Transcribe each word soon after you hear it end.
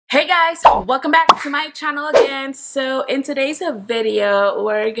Hey guys, welcome back to my channel again. So in today's video,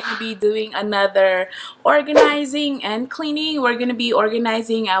 we're gonna be doing another organizing and cleaning. We're gonna be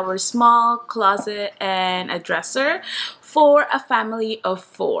organizing our small closet and a dresser for a family of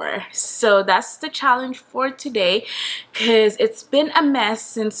 4. So that's the challenge for today, because it's been a mess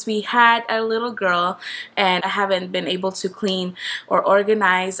since we had a little girl and I haven't been able to clean or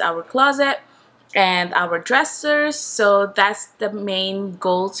organize our closet and our dressers. So that's the main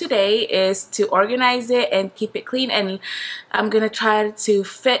goal today, is to organize it and keep it clean. And I'm gonna try to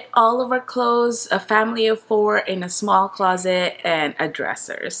fit all of our clothes, a family of 4, in a small closet and a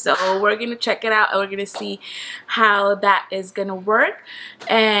dresser. So we're gonna check it out and we're gonna see how that is gonna work.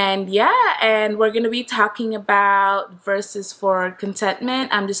 And yeah, and we're gonna be talking about verses for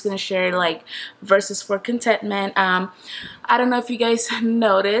contentment. I'm just gonna share like verses for contentment. I don't know if you guys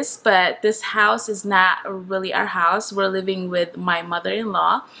noticed, but this house is not really our house. We're living with my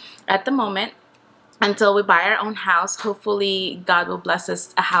mother-in-law at the moment until we buy our own house. Hopefully God will bless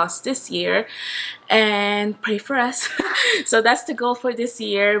us a house this year, and pray for us. So that's the goal for this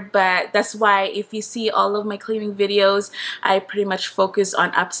year. But that's why if you see all of my cleaning videos, I pretty much focus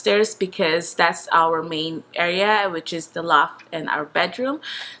on upstairs, because that's our main area, which is the loft and our bedroom.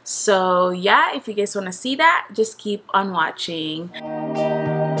 So yeah, if you guys want to see that, just keep on watching.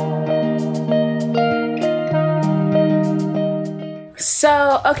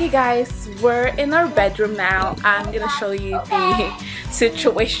 So okay guys, we're in our bedroom now. I'm gonna show you the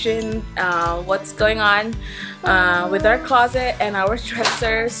situation, what's going on with our closet and our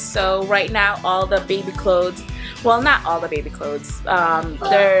dressers. So right now all the baby clothes, well, not all the baby clothes,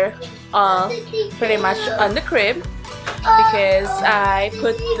 they're all pretty much on the crib, because I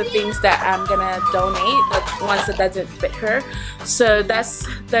put the things that I'm gonna donate, the ones that doesn't fit her. So that's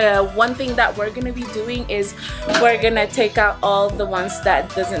the one thing that we're gonna be doing, is we're gonna take out all the ones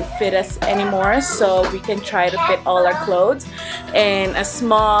that doesn't fit us anymore, so we can try to fit all our clothes in a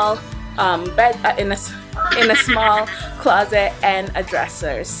small bed, in a small closet and a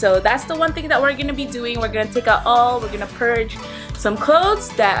dresser. So that's the one thing that we're gonna be doing. We're gonna take out all, we're gonna purge some clothes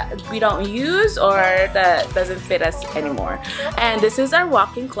that we don't use or that doesn't fit us anymore. And this is our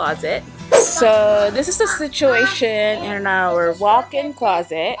walk-in closet. So this is the situation in our walk-in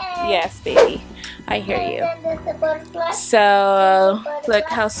closet. Yes, baby, I hear you. So look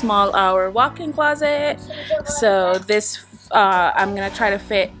how small our walk-in closet. So this I'm gonna try to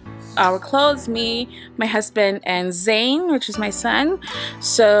fit our clothes, me, my husband, and Zane, which is my son.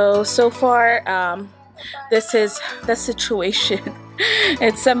 So far this is the situation.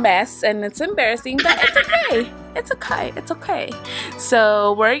 It's a mess and it's embarrassing, but it's okay. It's okay. It's okay.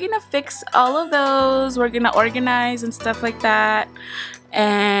 So we're gonna fix all of those. We're gonna organize and stuff like that.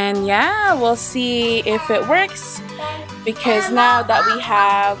 And yeah, we'll see if it works, because now that we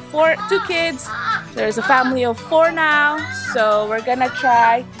have 2 kids, there's a family of 4 now. So we're gonna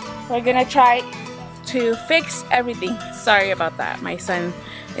try to fix everything. Sorry about that. My son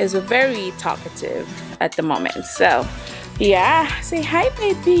is very talkative at the moment. So yeah, say hi,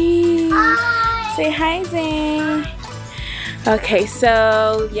 baby. Hi. Say hi, Zane. Okay,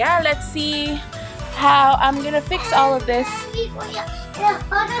 so yeah, let's see how I'm gonna fix all of this.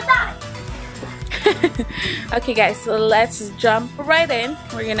 Okay guys, so let's jump right in.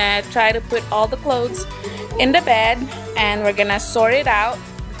 We're gonna try to put all the clothes in the bed, and we're gonna sort it out,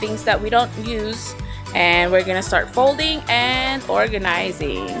 the things that we don't use, and we're gonna start folding and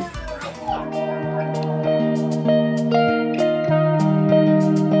organizing.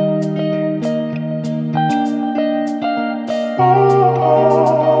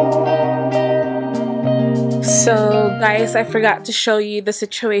 So guys, I forgot to show you the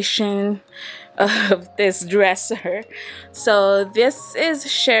situation of this dresser. So this is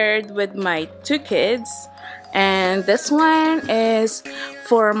shared with my 2 kids, and this one is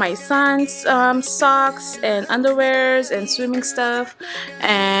for my son's socks and underwears and swimming stuff,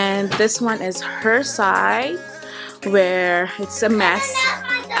 and this one is her side, where it's a mess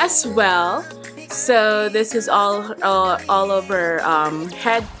as well. So this is all over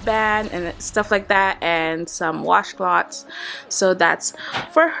headband and stuff like that, and some washcloths. So that's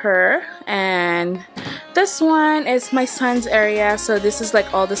for her. And this one is my son's area. So this is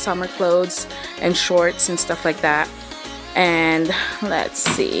like all the summer clothes and shorts and stuff like that. And let's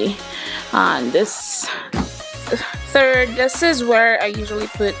see, on this third, this is where I usually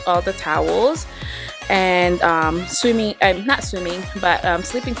put all the towels and sleeping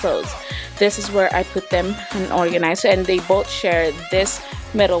clothes. This is where I put them and organize, and they both share this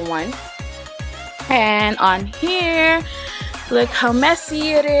middle one. And on here, look how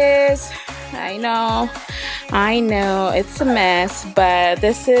messy it is. I know. I know it's a mess, but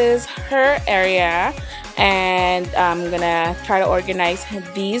this is her area, and I'm gonna try to organize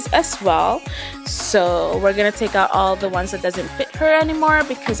these as well. So we're gonna take out all the ones that doesn't fit her anymore,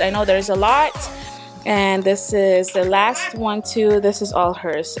 because I know there's a lot. And this is the last one too. This is all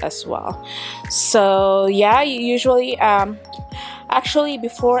hers as well. So yeah, usually actually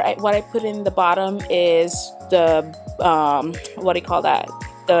before what I put in the bottom is the what do you call that,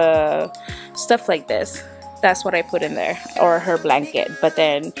 the stuff like this. That's what I put in there, or her blanket. But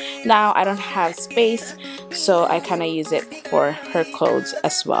then now I don't have space, so I kind of use it for her clothes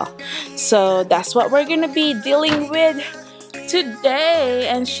as well. So that's what we're gonna be dealing with today.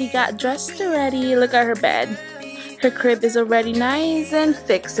 And she got dressed already. Look at her bed. Her crib is already nice and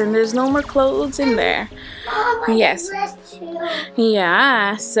fixed, and there's no more clothes in there. Yes.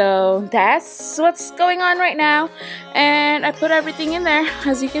 Yeah, so that's what's going on right now. And I put everything in there,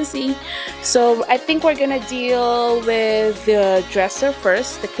 as you can see. So I think we're gonna deal with the dresser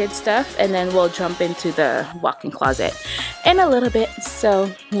first, the kid stuff, and then we'll jump into the walk-in closet in a little bit.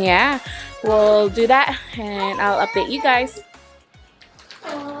 So yeah, we'll do that, and I'll update you guys.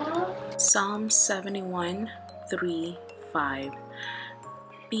 Psalm 71:3-5.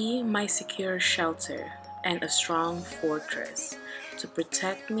 Be my secure shelter and a strong fortress. To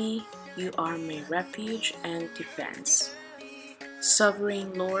protect me, you are my refuge and defense.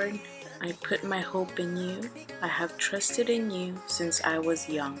 Sovereign Lord, I put my hope in you. I have trusted in you since I was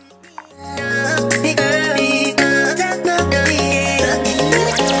young.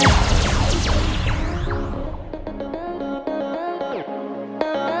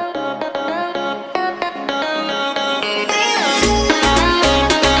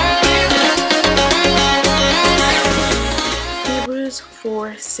 Hebrews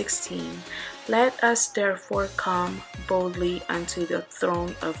 4:16. Let us therefore come boldly unto the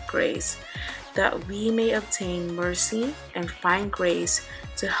throne of grace, that we may obtain mercy and find grace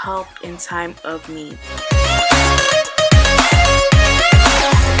to help in time of need.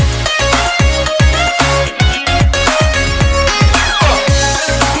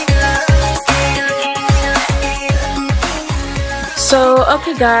 So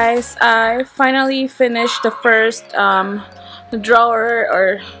okay guys, I finally finished the first drawer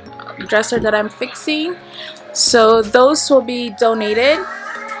or dresser that I'm fixing. So those will be donated,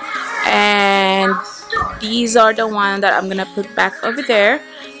 and these are the one that I'm gonna put back over there,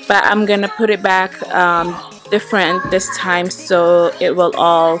 but I'm gonna put it back different this time, so it will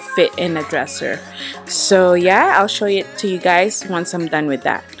all fit in a dresser. So yeah, I'll show it to you guys once I'm done with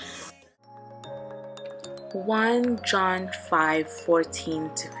that. 1 John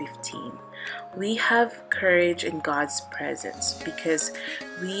 5:14-15. We have courage in God's presence because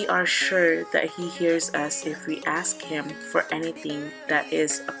we are sure that He hears us if we ask Him for anything that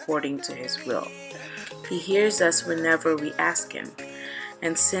is according to His will. He hears us whenever we ask Him.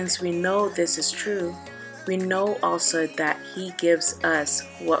 And since we know this is true, we know also that He gives us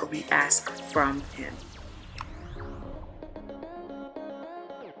what we ask from Him.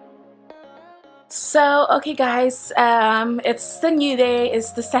 So okay guys, it's the new day.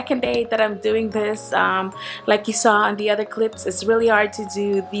 It's the second day that I'm doing this. Like you saw on the other clips, it's really hard to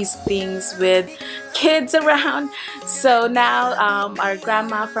do these things with kids around. So now our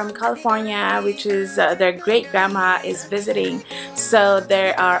grandma from California, which is their great grandma, is visiting. So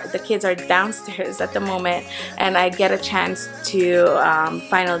the kids are downstairs at the moment, and I get a chance to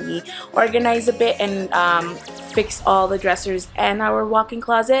finally organize a bit and fix all the dressers and our walk-in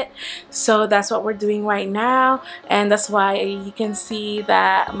closet. So that's what we're doing right now, and that's why you can see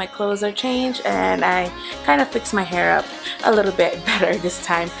that my clothes are changed, and I kind of fixed my hair up a little bit better this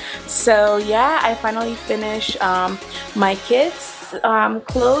time. So yeah, I finally finished my kids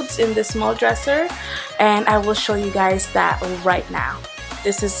clothes in the small dresser, and I will show you guys that right now.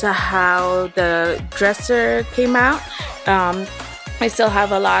 This is how the dresser came out. I still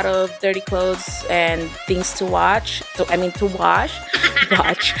have a lot of dirty clothes and things to wash. To wash.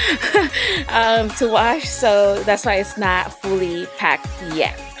 To wash. So that's why it's not fully packed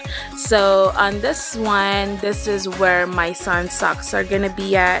yet. So on this one, this is where my son's socks are gonna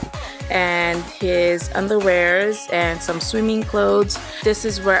be at, and his underwears and some swimming clothes. This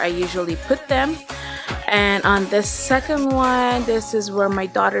is where I usually put them. And on this second one, this is where my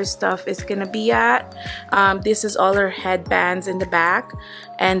daughter's stuff is gonna be at. This is all her headbands in the back,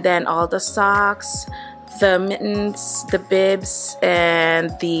 and then all the socks, the mittens, the bibs,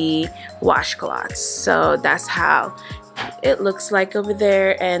 and the washcloths. So that's how it looks like over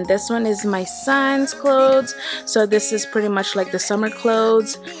there. And this one is my son's clothes. So this is pretty much like the summer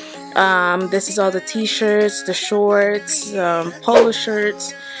clothes. This is all the t-shirts, the shorts, polo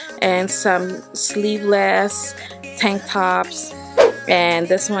shirts, and some sleeveless tank tops. And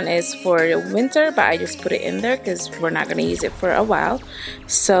this one is for winter, but I just put it in there because we're not going to use it for a while.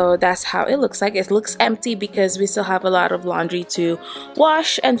 So that's how it looks like. It looks empty because we still have a lot of laundry to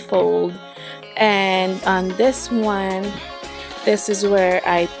wash and fold. And on this one, this is where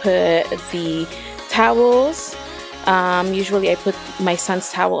I put the towels. Usually I put my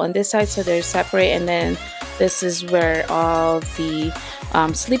son's towel on this side so they're separate, and then this is where all the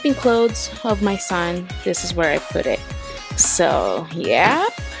sleeping clothes of my son, this is where I put it. So yeah,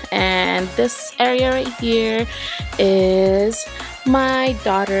 and this area right here is my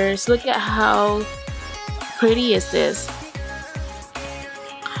daughter's. Look at how pretty is this.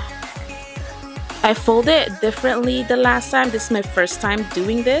 I folded it differently the last time. This is my first time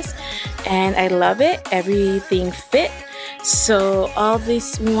doing this and I love it. Everything fit. So all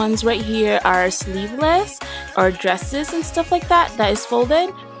these ones right here are sleeveless or dresses and stuff like that is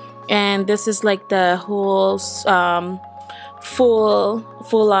folded. And this is like the whole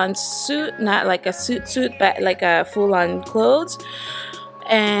full-on suit, not like a suit, but like a full-on clothes.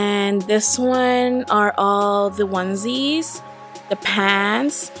 And this one are all the onesies, the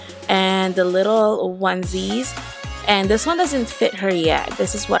pants, and the little onesies. And this one doesn't fit her yet.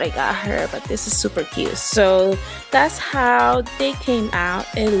 This is what I got her, but this is super cute. So that's how they came out.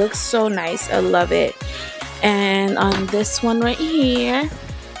 It looks so nice. I love it. And on this one right here,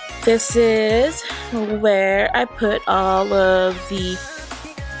 this is where I put all of the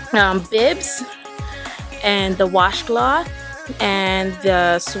bibs and the washcloth and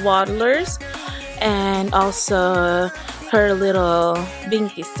the swaddlers and also her little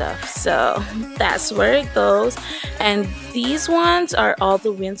binky stuff. So that's where it goes. And these ones are all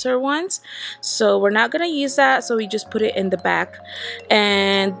the winter ones, so we're not gonna use that, so we just put it in the back.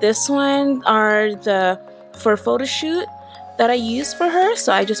 And this one are the for photo shoot that I use for her,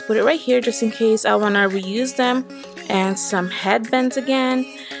 so I just put it right here just in case I want to reuse them. And some headbands again.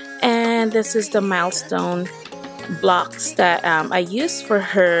 And this is the milestone blocks that I use for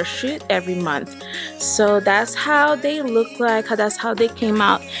her shoot every month. So that's how they look like, that's how they came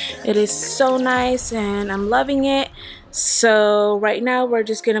out. It is so nice and I'm loving it. So right now we're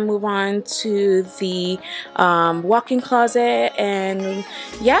just gonna move on to the walk-in closet, and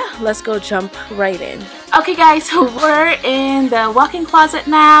yeah, let's go jump right in. Okay guys, we're in the walk-in closet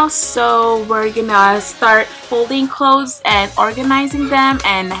now, so we're gonna start folding clothes and organizing them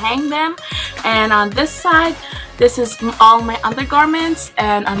and hang them. And on this side, this is all my undergarments,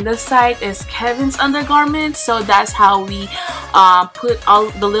 and on this side is Kevin's undergarments. So that's how we put all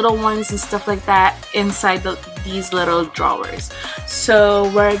the little ones and stuff like that inside these little drawers.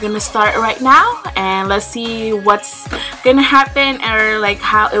 So we're gonna start right now and let's see what's gonna happen, or like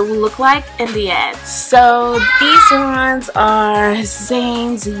how it will look like in the end. So these ones are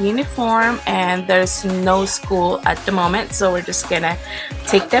Zane's uniform, and there's no school at the moment, so we're just gonna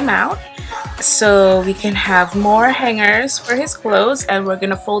take them out so we can have more hangers for his clothes. And we're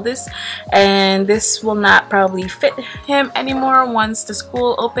gonna fold this, and this will not probably fit him anymore once the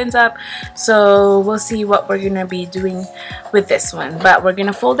school opens up, so we'll see what we're gonna be doing with this one, but we're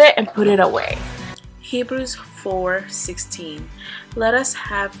gonna fold it and put it away. Hebrews 4:16. Let us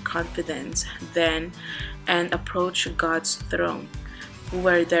have confidence then and approach God's throne,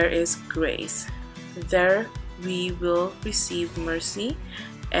 where there is grace. There we will receive mercy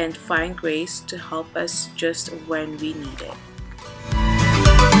and find grace to help us just when we need it.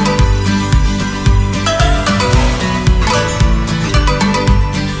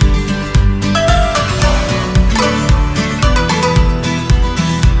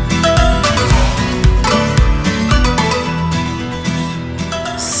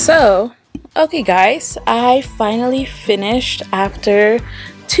 So, okay guys, I finally finished after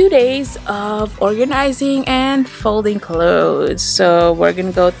 2 days of organizing and folding clothes. So we're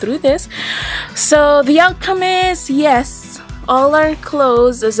gonna go through this. So the outcome is, yes, all our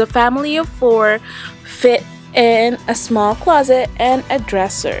clothes as a family of 4 fit in a small closet and a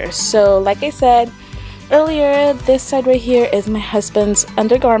dresser. So like I said earlier, this side right here is my husband's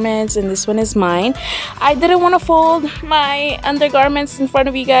undergarments and this one is mine. I didn't want to fold my undergarments in front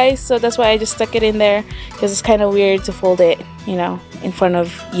of you guys, so that's why I just stuck it in there, because it's kind of weird to fold it, you know, in front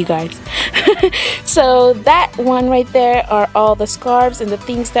of you guys. So that one right there are all the scarves and the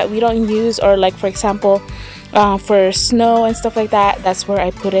things that we don't use, or like for example for snow and stuff like that. That's where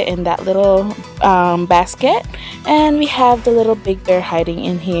I put it, in that little basket. And we have the little Big Bear hiding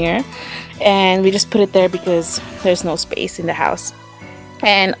in here, and we just put it there because there's no space in the house.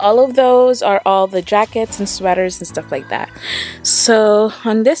 and all of those are all the jackets and sweaters and stuff like that. So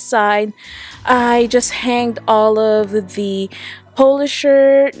on this side, I just hanged all of the polo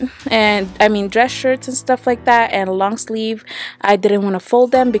shirt and dress shirts and stuff like that, and long sleeve. I didn't want to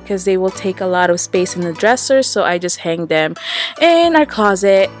fold them because they will take a lot of space in the dresser, so I just hang them in our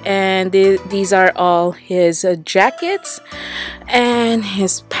closet. And these are all his jackets and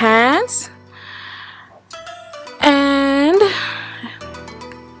his pants, and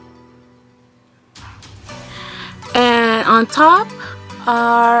on top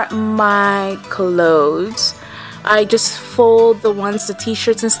are my clothes. I just fold the ones, the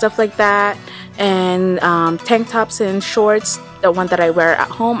t-shirts and stuff like that, and tank tops and shorts, the one that I wear at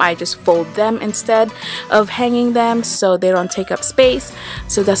home, I just fold them instead of hanging them so they don't take up space.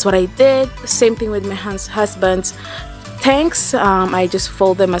 So that's what I did. Same thing with my husband's tanks. I just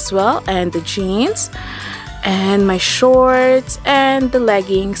fold them as well, and the jeans and my shorts and the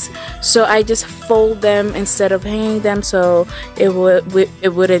leggings, so I just fold them instead of hanging them, so it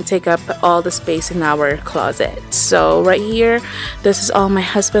wouldn't take up all the space in our closet. So right here, this is all my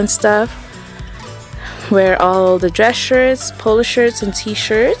husband's stuff, where all the dress shirts, polo shirts and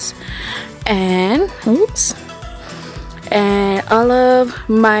t-shirts, and and all of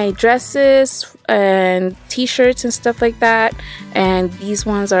my dresses and t-shirts and stuff like that, and these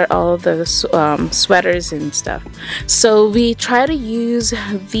ones are all of the sweaters and stuff. So we try to use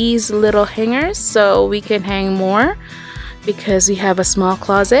these little hangers so we can hang more because we have a small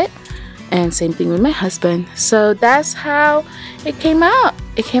closet, and same thing with my husband. So that's how it came out.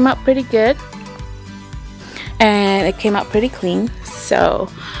 It came out pretty good, and it came out pretty clean, so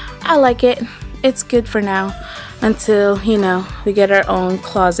I like it. It's good for now until, you know, we get our own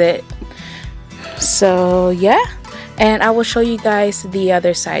closet. So yeah, and I will show you guys the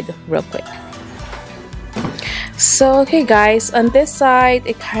other side real quick. So okay guys, on this side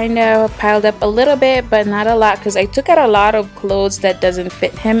it kind of piled up a little bit, but not a lot, because I took out a lot of clothes that doesn't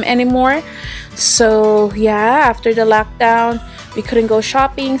fit him anymore. So yeah, after the lockdown we couldn't go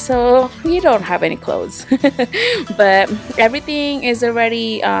shopping, so we don't have any clothes. But everything is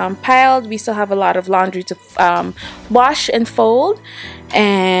already piled. We still have a lot of laundry to wash and fold.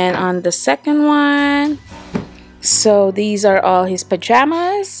 And on the second one, so these are all his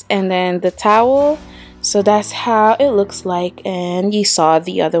pajamas and then the towel. So that's how it looks like, and you saw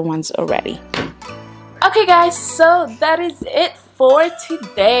the other ones already. Okay guys, so that is it for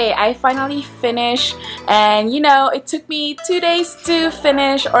today. I finally finished, and you know, it took me 2 days to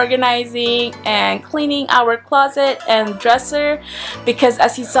finish organizing and cleaning our closet and dresser, because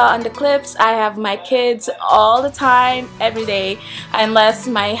as you saw on the clips, I have my kids all the time, every day. Unless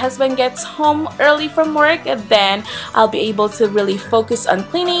my husband gets home early from work, then I'll be able to really focus on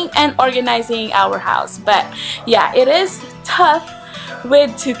cleaning and organizing our house. But yeah, it is tough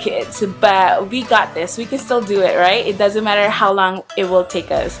with 2 kids, but we got this. We can still do it, right? It doesn't matter how long it will take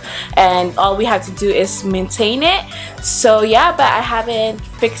us, and all we have to do is maintain it. So yeah, but I haven't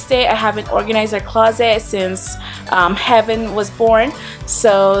fixed it. I haven't organized our closet since Heaven was born.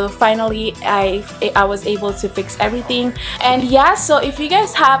 So finally I was able to fix everything. And yeah, so if you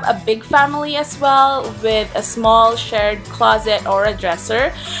guys have a big family as well with a small shared closet or a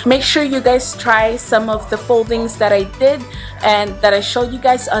dresser, make sure you guys try some of the foldings that I did and that I showed you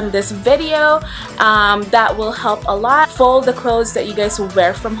guys on this video. That will help a lot. Fold the clothes that you guys will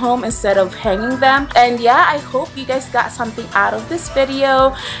wear from home instead of hanging them. And yeah, I hope you guys got something out of this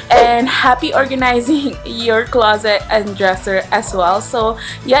video, and happy organizing your closet and dresser as well. So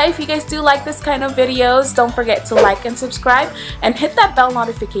yeah, if you guys do like this kind of videos, don't forget to like and subscribe and hit that bell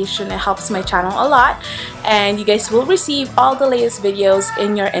notification. It helps my channel a lot, and you guys will receive all the latest videos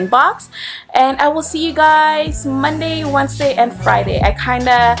in your inbox. And I will see you guys Monday, Wednesday and Friday. I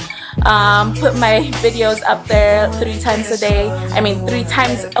kinda put my videos up there 3 times a day, 3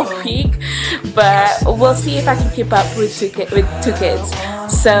 times a week, but we'll see if I can keep up with two kids.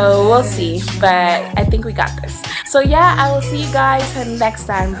 So we'll see, but I think we got this. So yeah, I will see you guys next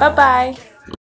time. Bye bye.